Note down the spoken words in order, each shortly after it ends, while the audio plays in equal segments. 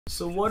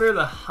So what are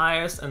the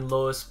highest and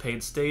lowest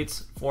paid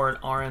states for an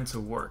RN to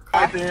work?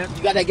 Right there.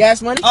 You got that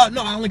gas money?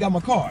 No, I only got my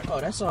card.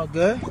 Oh, that's all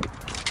good.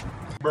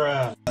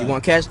 Bruh. You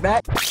want cash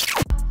back?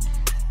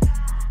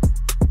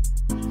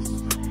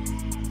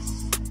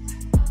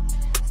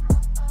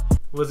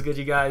 What's good,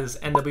 you guys?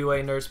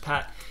 NWA Nurse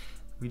Pat.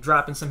 We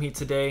dropping some heat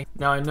today.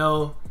 Now I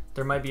know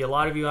there might be a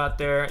lot of you out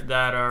there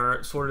that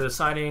are sort of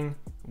deciding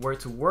where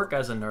to work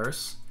as a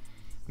nurse.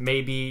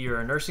 Maybe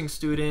you're a nursing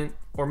student,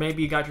 or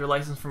maybe you got your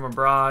license from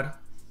abroad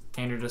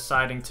and you're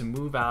deciding to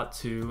move out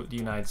to the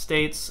United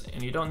States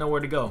and you don't know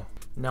where to go.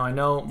 Now I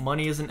know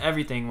money isn't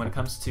everything when it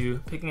comes to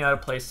picking out a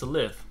place to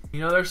live. You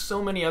know, there's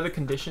so many other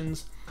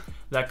conditions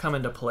that come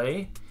into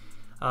play,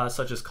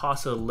 such as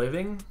cost of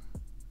living,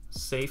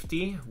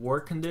 safety,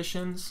 work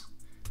conditions,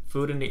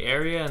 food in the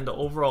area, and the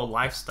overall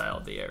lifestyle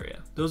of the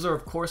area. Those are,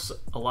 of course,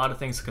 a lot of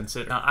things to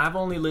consider. Now, I've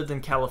only lived in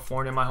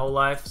California my whole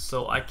life,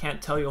 so I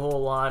can't tell you a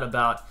whole lot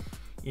about,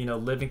 you know,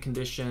 living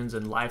conditions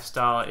and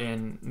lifestyle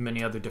in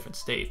many other different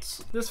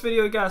states. This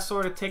video, you gotta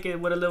sort of take it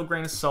with a little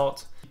grain of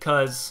salt,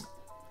 because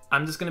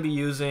I'm just gonna be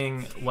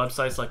using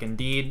websites like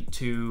Indeed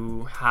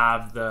to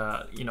have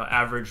the, you know,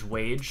 average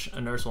wage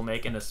a nurse will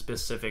make in a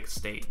specific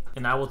state.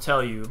 And I will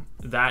tell you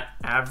that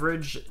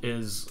average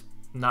is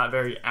not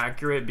very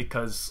accurate,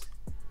 because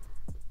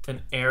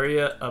an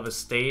area of a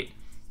state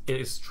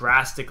is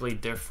drastically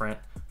different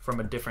from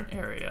a different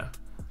area.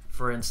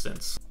 For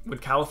instance,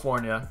 with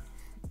California,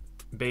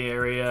 Bay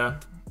Area,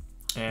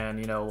 and,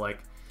 you know, like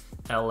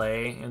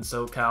LA and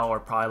SoCal are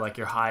probably like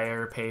your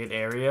higher paid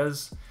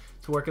areas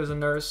to work as a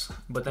nurse.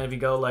 But then if you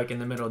go like in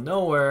the middle of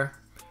nowhere,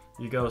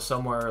 you go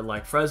somewhere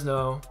like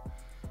Fresno,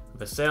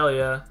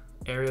 Visalia,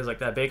 areas like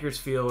that,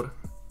 Bakersfield,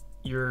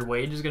 your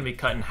wage is going to be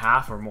cut in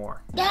half or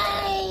more.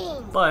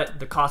 Dang! But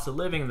the cost of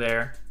living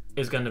there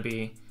is going to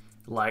be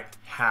like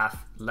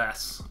half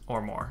less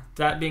or more.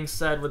 That being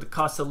said, with the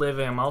cost of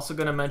living, I'm also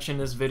going to mention in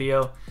this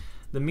video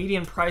the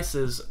median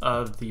prices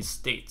of these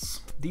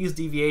states. These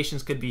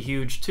deviations could be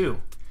huge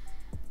too.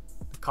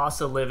 The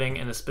cost of living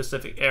in a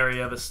specific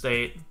area of a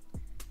state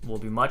will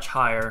be much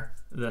higher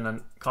than a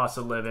cost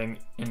of living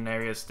in an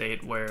area of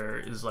state where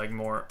it's like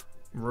more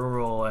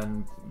rural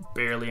and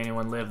barely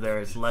anyone live there.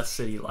 It's less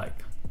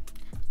city-like.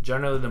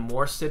 Generally, the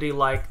more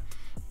city-like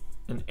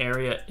an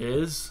area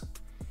is,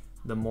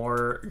 the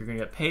more you're gonna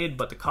get paid,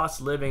 but the cost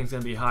of living is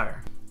gonna be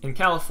higher. In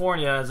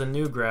California, as a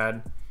new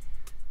grad,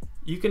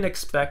 you can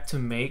expect to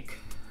make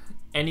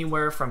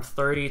anywhere from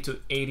 $30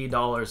 to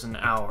 $80 an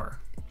hour.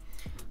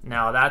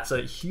 Now that's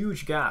a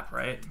huge gap,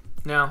 right?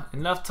 Now,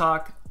 enough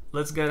talk,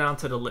 let's get on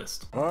to the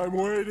list. I'm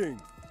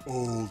waiting,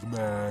 old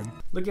man.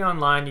 Looking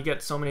online, you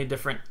get so many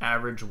different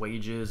average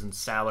wages and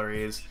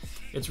salaries.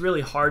 It's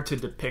really hard to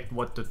depict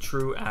what the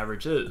true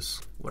average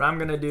is. What I'm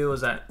gonna do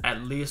is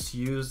at least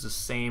use the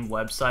same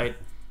website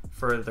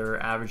for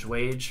their average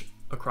wage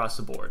across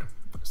the board.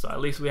 So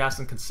at least we have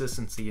some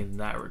consistency in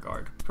that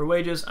regard. For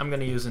wages, I'm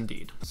gonna use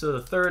Indeed. So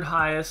the third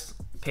highest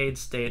paid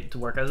state to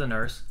work as a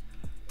nurse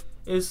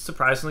is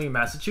surprisingly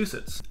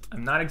Massachusetts.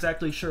 I'm not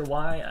exactly sure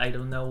why. I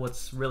don't know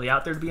what's really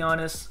out there, to be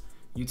honest.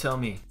 You tell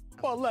me.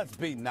 Well, let's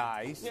be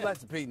nice. Yeah.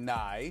 Let's be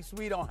nice.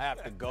 We don't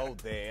have to go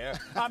there.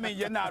 I mean,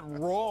 you're not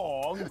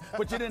wrong,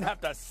 but you didn't have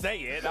to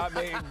say it. I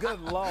mean,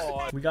 good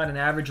Lord. We got an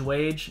average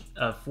wage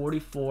of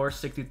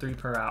 $44.63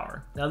 per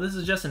hour. Now, this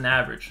is just an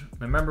average.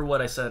 Remember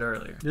what I said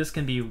earlier. This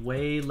can be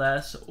way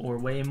less or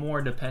way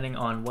more depending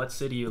on what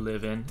city you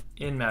live in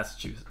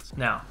Massachusetts.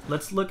 Now,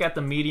 let's look at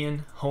the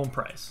median home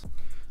price.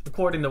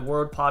 According to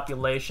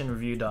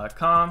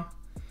worldpopulationreview.com,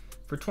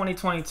 for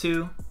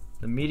 2022,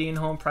 the median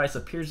home price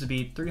appears to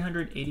be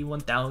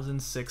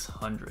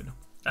 $381,600.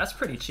 That's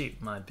pretty cheap,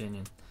 in my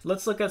opinion.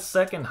 Let's look at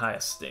second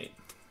highest state.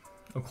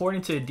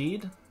 According to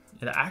Indeed,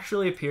 it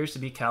actually appears to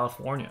be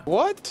California.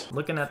 What?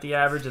 Looking at the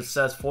average, it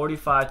says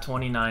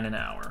 $45.29 an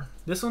hour.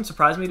 This one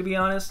surprised me, to be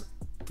honest,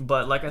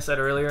 but like I said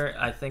earlier,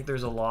 I think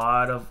there's a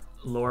lot of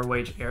lower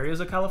wage areas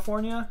of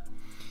California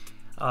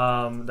that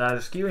are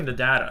skewing the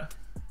data.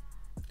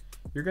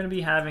 You're going to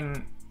be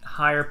having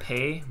higher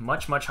pay,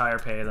 much higher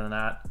pay than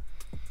that,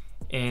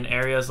 in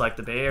areas like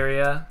the Bay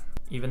Area,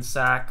 even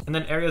SAC, and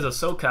then areas of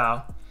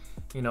SoCal,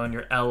 you know, in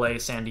your LA,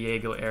 San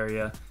Diego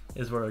area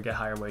is where we get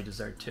higher wages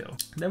there too.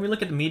 Then we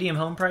look at the median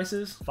home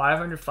prices,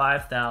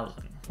 $505,000.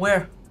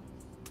 Where?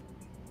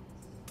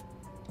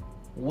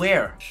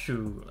 Where?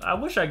 Shoot, I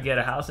wish I could get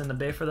a house in the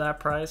Bay for that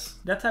price.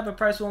 That type of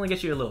price will only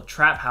get you a little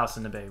trap house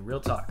in the Bay, real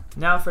talk.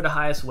 Now for the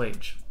highest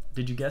wage.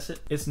 Did you guess it?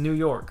 It's New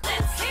York.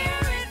 Let's hear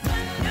it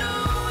for New York.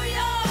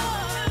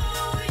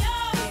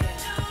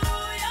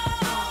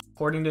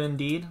 According to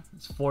Indeed,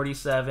 it's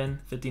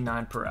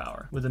 $47.59 per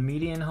hour, with a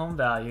median home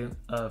value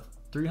of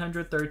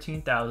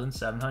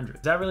 $313,700.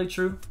 Is that really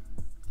true?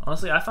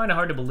 Honestly, I find it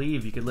hard to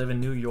believe you could live in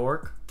New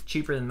York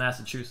cheaper than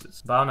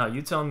Massachusetts. But I don't know,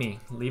 you tell me.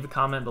 Leave a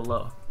comment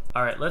below.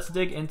 Alright, let's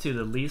dig into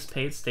the least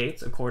paid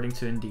states according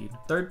to Indeed.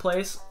 Third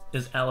place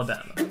is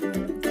Alabama.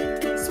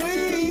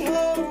 Sweet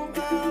home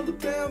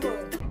Alabama.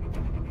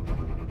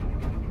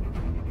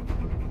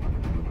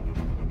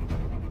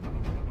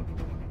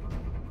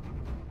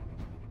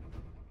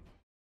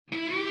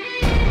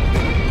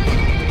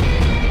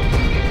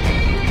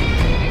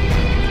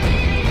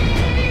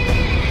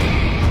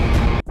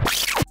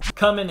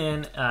 coming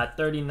in at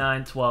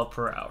 $39.12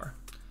 per hour,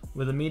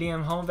 with a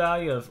median home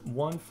value of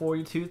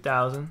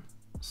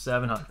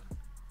 $142,700.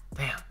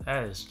 Damn,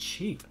 that is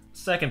cheap.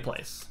 Second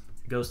place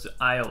goes to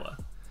Iowa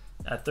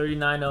at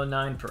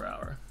 $39.09 per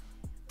hour,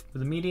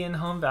 with a median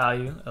home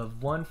value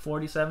of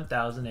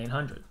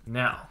 $147,800.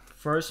 Now,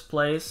 first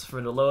place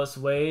for the lowest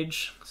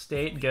wage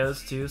state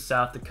goes to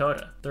South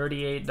Dakota,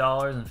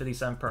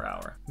 $38.50 per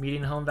hour.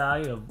 Median home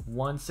value of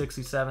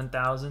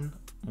 $167,100.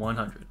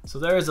 So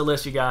there is a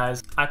list, you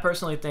guys. I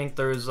personally think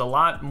there's a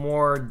lot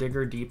more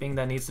digger deeping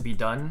that needs to be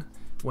done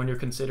when you're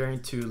considering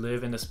to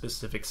live in a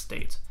specific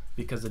state,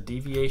 because the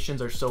deviations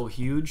are so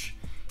huge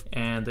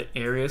and the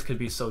areas could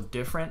be so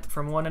different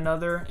from one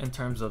another in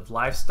terms of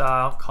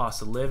lifestyle,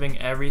 cost of living,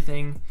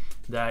 everything,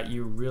 that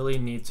you really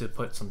need to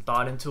put some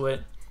thought into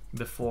it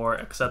before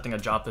accepting a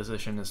job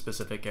position in a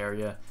specific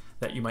area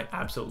that you might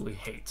absolutely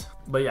hate.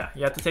 But yeah,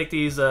 you have to take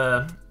these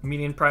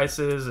median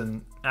prices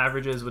and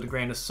averages with a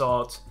grain of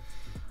salt.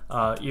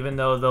 Even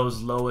though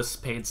those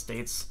lowest paid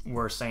states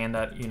were saying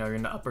that, you know, you're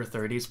in the upper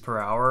 30s per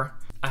hour.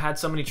 I had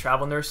so many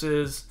travel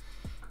nurses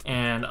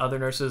and other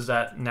nurses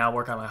that now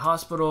work at my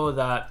hospital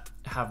that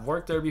have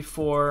worked there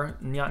before,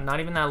 not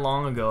even that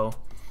long ago,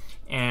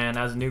 and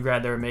as a new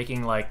grad they were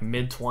making like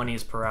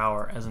mid-20s per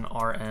hour as an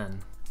RN,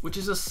 which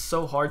is just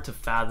so hard to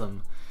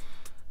fathom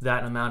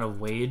that amount of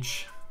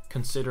wage,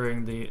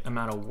 considering the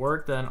amount of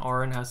work that an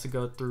RN has to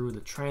go through,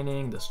 the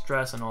training, the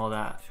stress, and all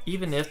that.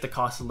 Even if the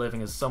cost of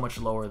living is so much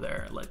lower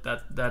there, like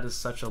that is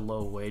such a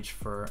low wage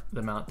for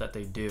the amount that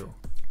they do.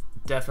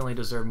 Definitely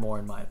deserve more,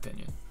 in my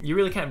opinion. You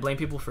really can't blame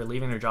people for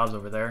leaving their jobs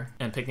over there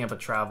and picking up a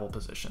travel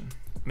position,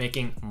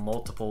 making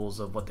multiples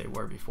of what they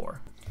were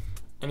before.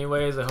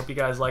 Anyways, I hope you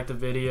guys liked the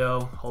video.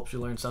 Hope you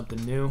learned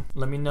something new.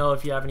 Let me know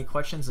if you have any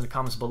questions in the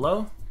comments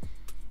below.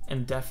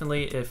 And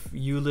definitely, if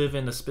you live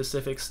in a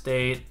specific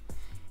state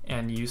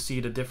and you see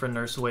the different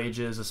nurse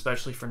wages,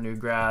 especially for new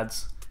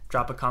grads,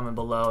 drop a comment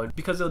below,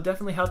 because it'll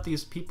definitely help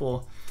these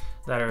people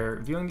that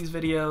are viewing these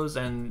videos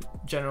and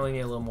generally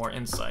need a little more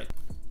insight.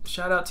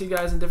 Shout out to you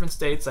guys in different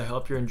states. I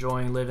hope you're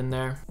enjoying living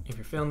there. If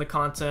you're feeling the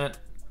content,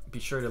 be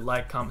sure to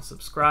like, comment,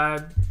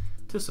 subscribe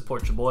to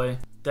support your boy.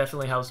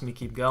 Definitely helps me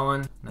keep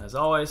going. And as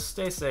always,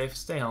 stay safe,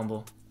 stay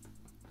humble.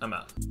 I'm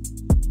out.